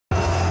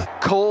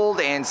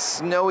cold and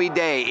snowy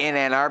day in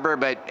Ann Arbor,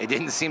 but it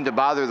didn't seem to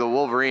bother the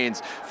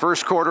Wolverines.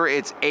 First quarter,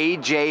 it's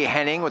A.J.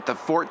 Henning with the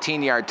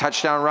 14-yard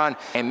touchdown run,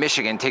 and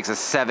Michigan takes a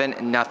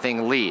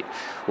 7-0 lead.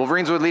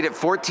 Wolverines would lead at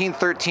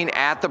 14-13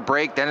 at the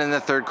break, then in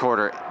the third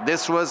quarter.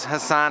 This was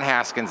Hassan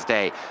Haskins'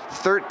 day.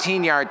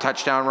 13-yard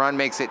touchdown run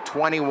makes it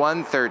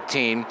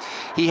 21-13.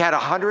 He had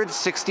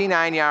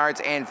 169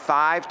 yards and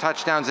 5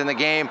 touchdowns in the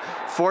game.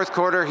 Fourth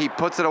quarter, he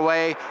puts it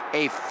away.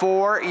 A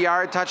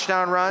 4-yard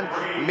touchdown run.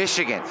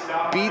 Michigan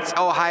beats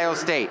Ohio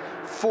State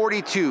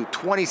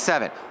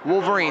 42-27.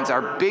 Wolverines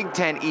are Big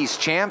Ten East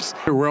champs.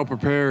 They're well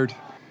prepared,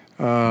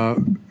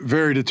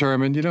 very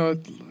determined. You know,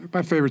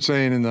 my favorite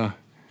saying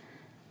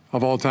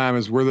of all time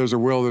is where there's a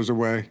will, there's a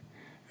way.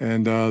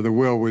 And the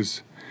will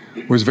was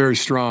very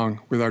strong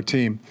with our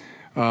team.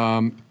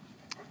 And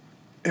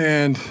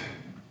you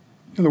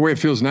know, the way it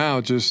feels now,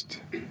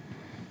 just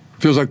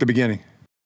feels like the beginning.